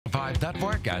Drive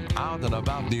Network and Out and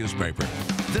About newspaper.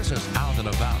 This is Out and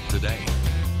About Today.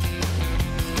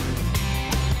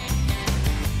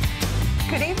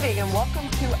 Good evening and welcome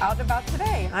to Out and About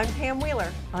Today. I'm Pam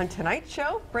Wheeler. On tonight's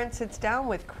show, Brent sits down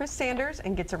with Chris Sanders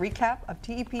and gets a recap of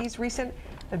TEP's recent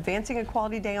Advancing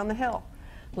Equality Day on the Hill.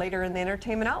 Later in the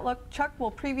Entertainment Outlook, Chuck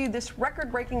will preview this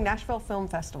record-breaking Nashville Film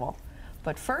Festival.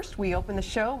 But first, we open the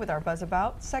show with our Buzz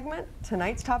About segment.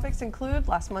 Tonight's topics include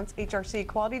last month's HRC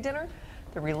Equality Dinner,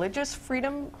 the religious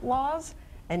freedom laws,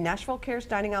 and Nashville Cares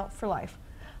Dining Out for Life.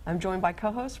 I'm joined by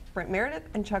co-hosts Brent Meredith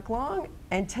and Chuck Long,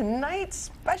 and tonight's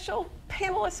special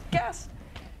panelist guest.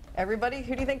 Everybody,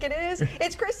 who do you think it is?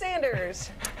 It's Chris Sanders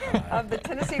of the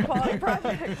Tennessee Equality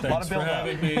Project. Thanks for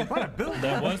having me. What a build.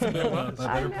 That was a build-up.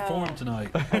 I better perform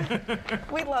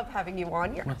tonight. We love having you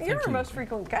on. You're our most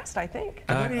frequent guest, I think.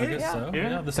 I guess so.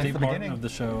 Yeah, the Steve Martin of the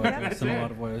show, I guess, in a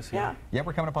lot of ways. Yeah. Yeah,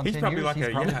 we're coming up on He's 10 probably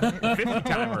years. like a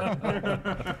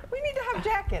 50-timer. We need to have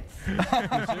jackets.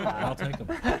 I'll take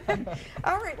them.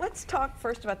 All right, let's talk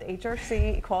first about the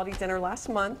HRC Equality Dinner last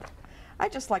month.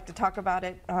 I'd just like to talk about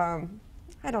it.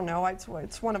 I don't know, it's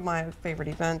one of my favorite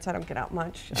events. I don't get out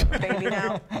much. I have a baby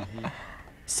now.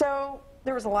 So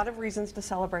there was a lot of reasons to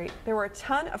celebrate. There were a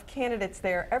ton of candidates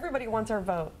there. Everybody wants our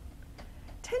vote.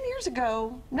 10 years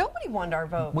ago, nobody wanted our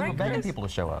vote. We were right, begging Chris? people to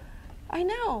show up. I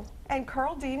know. And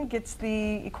Carl Dean gets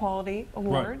the Equality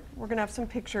Award. Right. We're going to have some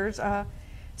pictures.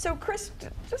 So, Chris,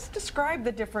 just describe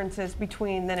the differences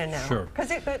between then and now. Sure. Because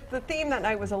the theme that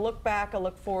night was a look back, a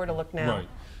look forward, a look now. Right.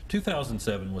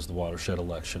 2007 was the watershed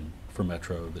election for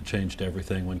Metro that changed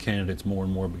everything when candidates more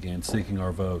and more began seeking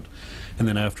our vote. And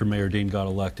then after Mayor Dean got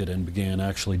elected and began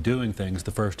actually doing things,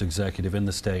 the first executive in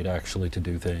the state actually to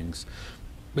do things,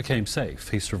 became safe.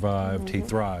 He survived, he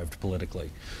thrived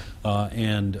politically.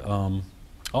 And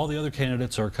all the other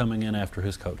candidates are coming in after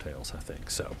his coattails, I think.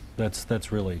 So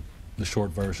that's really the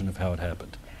short version of how it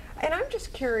happened. And I'm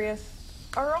just curious,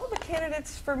 are all the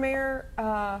candidates for mayor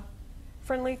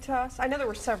friendly to us? I know there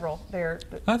were several there.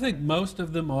 I think most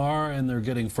of them are, and they're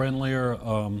getting friendlier.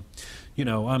 You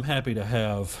know, I'm happy to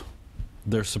have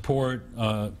their support.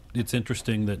 It's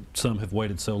interesting that some have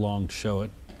waited so long to show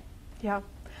it. Yeah.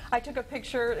 I took a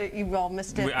picture. You all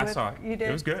missed it. I saw it. You did?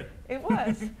 It was good. It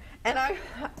was. And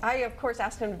I, of course,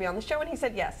 asked him to be on the show, and he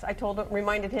said yes. I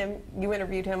reminded him, you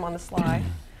interviewed him on the sly.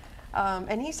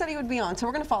 And he said he would be on, so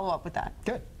we're going to follow up with that.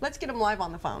 Good. Let's get him live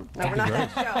on the phone. No, we're not on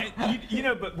the show. You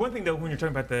know, but one thing, though, when you're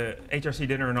talking about the HRC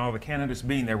dinner and all the candidates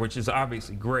being there, which is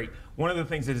obviously great, one of the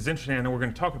things that is interesting, I know we're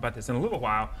going to talk about this in a little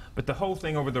while, but the whole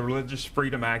thing over the Religious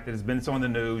Freedom Act that has been on the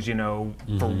news, you know,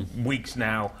 for weeks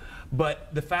now,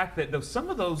 but the fact that some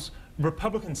of those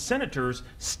Republican senators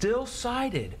still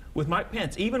sided with Mike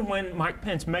Pence, even when Mike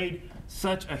Pence made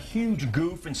such a huge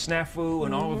goof and snafu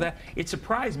and all of that. It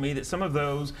surprised me that some of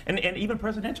those, and even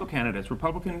presidential candidates,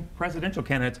 Republican presidential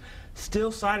candidates, still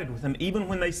sided with him, even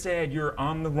when they said you're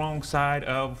on the wrong side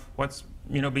of what's,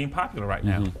 you know, being popular right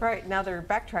now. Right, now they're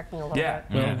backtracking a little Yeah.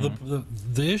 bit. Well,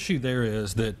 the issue there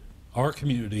is that our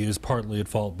community is partly at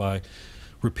fault by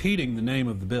repeating the name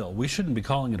of the bill. We shouldn't be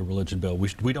calling it a religion bill.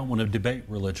 We don't want to debate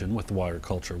religion with the wider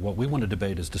culture. What we want to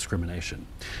debate is discrimination.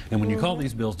 And when you call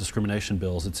these bills discrimination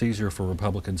bills, it's easier for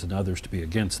Republicans and others to be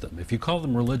against them. If you call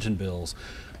them religion bills,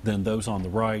 then those on the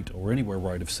right or anywhere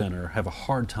right of center have a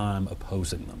hard time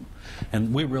opposing them.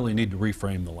 And we really need to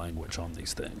reframe the language on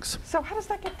these things. So how does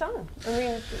that get done? I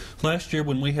mean, Last year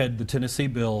when we had the Tennessee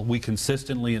bill, we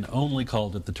consistently and only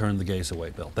called it the Turn the Gays Away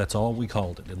bill. That's all we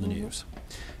called it in the news.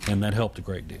 And that helped a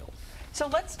great deal. so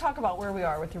let's talk about where we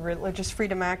are with the Religious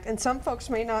Freedom Act. And some folks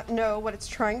may not know what it's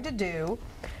trying to do.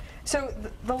 So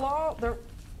the law,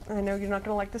 I know you're not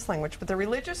going to like this language, but the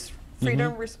Religious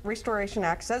Freedom Restoration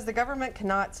Act says the government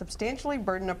cannot substantially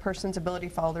burden a person's ability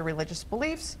to follow their religious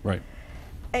beliefs. Right.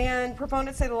 And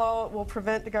proponents say the law will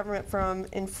prevent the government from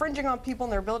infringing on people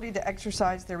and their ability to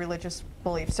exercise their religious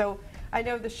beliefs. So I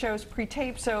know the show's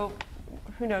pre-taped, so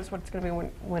who knows what it's going to be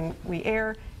when we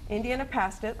air. Indiana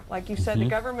passed it. Like you said,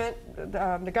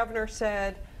 the governor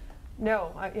said,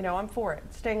 no, I'm for it,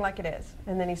 staying like it is.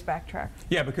 And then he's backtracked.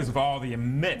 Yeah, because of all the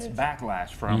immense backlash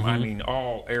from, I mean,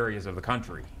 all areas of the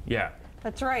country. Yeah.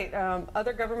 That's right.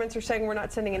 Other governments are saying we're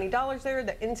not sending any dollars there.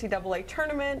 The NCAA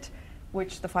tournament,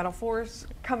 which the Final Four's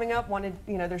coming up,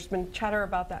 there's been chatter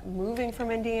about that moving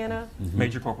from Indiana.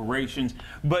 Major corporations.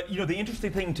 But, you know, the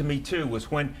interesting thing to me, too,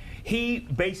 was when he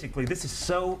basically, this is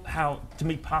so how, to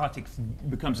me, politics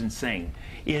becomes insane,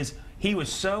 is he was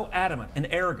so adamant and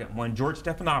arrogant when George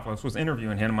Stephanopoulos was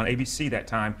interviewing him on ABC that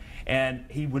time, and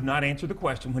he would not answer the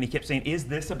question when he kept saying, is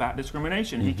this about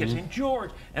discrimination? He kept saying, George,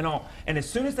 and all. And as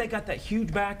soon as they got that huge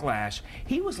backlash,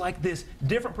 he was like this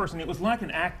different person. It was like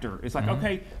an actor. It's like,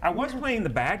 okay, I was playing the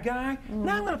bad guy,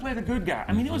 now I'm going to play the good guy.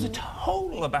 I mean, it was a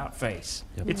total about face.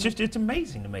 It's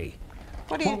amazing to me.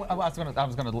 Well, I was going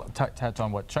to touch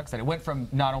on what Chuck said. It went from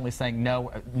not only saying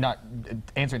no, not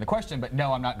answering the question, but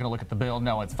no, I'm not going to look at the bill.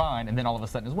 No, it's fine. And then all of a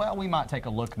sudden, as well, we might take a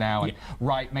look now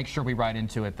and make sure we write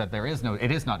into it that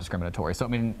it is not discriminatory. So I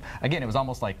mean, again, it was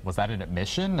almost like, was that an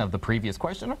admission of the previous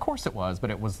question? Of course it was, but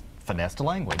it was finessed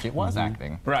language. It was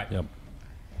acting. Right. Yep.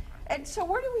 And so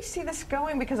where do we see this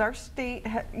going? Because our state,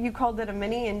 you called it a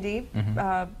mini Indy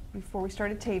before we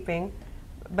started taping,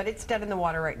 but it's dead in the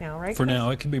water right now, right? For now,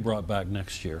 it can be brought back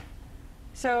next year.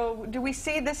 So do we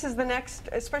see this as the next,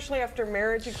 especially after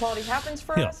marriage equality happens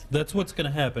for us? That's what's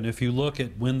going to happen. If you look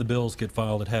at when the bills get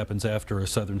filed, it happens after a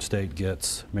southern state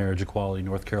gets marriage equality.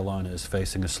 North Carolina is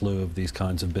facing a slew of these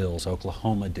kinds of bills.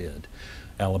 Oklahoma did.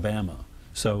 Alabama.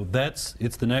 So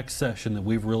it's the next session that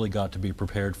we've really got to be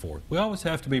prepared for. We always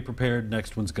have to be prepared.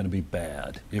 Next one's going to be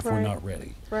bad if we're not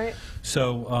ready. Right.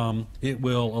 So it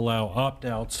will allow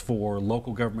opt-outs for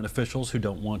local government officials who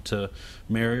don't want to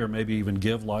marry or maybe even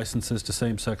give licenses to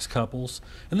same-sex couples.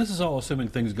 And this is all assuming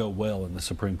things go well in the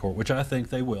Supreme Court, which I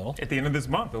think they will. At the end of this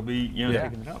month, they'll be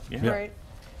taking it up. Right.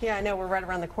 Yeah, I know, we're right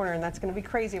around the corner, and that's going to be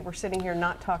crazy if we're sitting here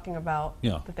not talking about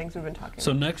the things we've been talking about.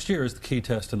 So next year is the key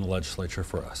test in the legislature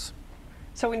for us.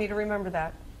 So we need to remember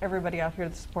that, everybody out here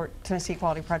to support Tennessee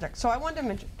Equality Project. So I wanted to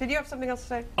mention, did you have something else to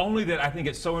say? Only that I think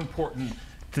it's so important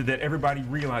that everybody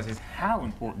realizes how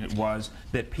important it was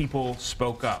that people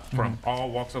spoke up from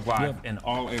all walks of life in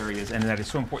all areas, and that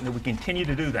it's so important that we continue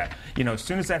to do that. You know, as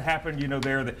soon as that happened,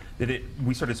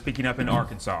 we started speaking up in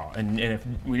Arkansas, and if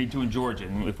we need to in Georgia,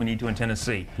 and if we need to in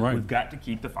Tennessee, we've got to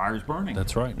keep the fires burning.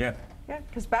 That's right. Yeah,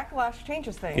 because backlash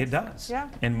changes things. It does. Yeah.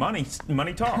 And money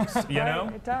talks, you know?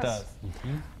 It does.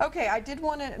 Okay, I did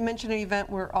want to mention an event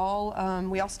we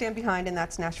all stand behind, and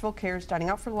that's Nashville Cares Dining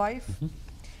Out for Life.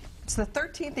 It's the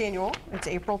 13th annual. It's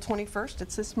April 21st.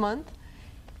 It's this month.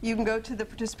 You can go to the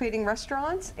participating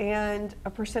restaurants, and a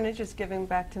percentage is given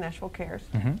back to Nashville Cares.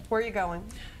 Where are you going?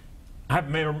 I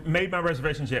haven't made my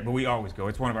reservations yet, but we always go.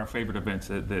 It's one of our favorite events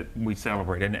that we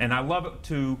celebrate, and I love it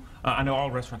too. I know all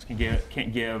restaurants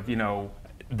can't give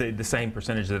the same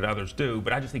percentage that others do,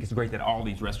 but I just think it's great that all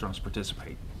these restaurants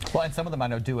participate. Well, and some of them I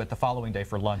know do it the following day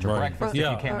for lunch or breakfast. If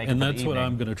you can't make it and for that's the what evening.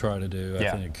 I'm going to try to do.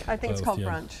 I think it's called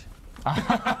brunch. But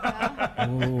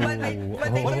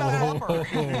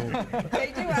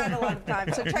they do add a lot of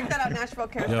time. So check that out,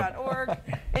 NashvilleCares.org.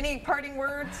 Any parting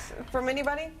words from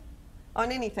anybody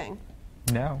on anything?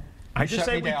 No. I just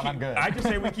say I'm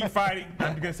say we keep fighting.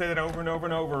 I'm going to say that over and over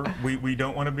and over. We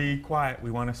don't want to be quiet. We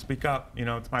want to speak up. You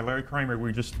know, it's my Larry Kramer.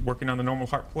 We're just working on the normal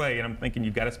heart play, and I'm thinking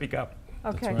you've got to speak up.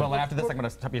 Okay. Right. Well, after this, I'm going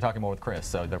to be talking more with Chris.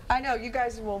 So I know, you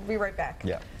guys will be right back.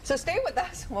 Yeah. So stay with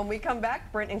us. When we come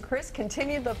back, Brent and Chris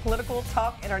continue the political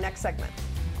talk in our next segment.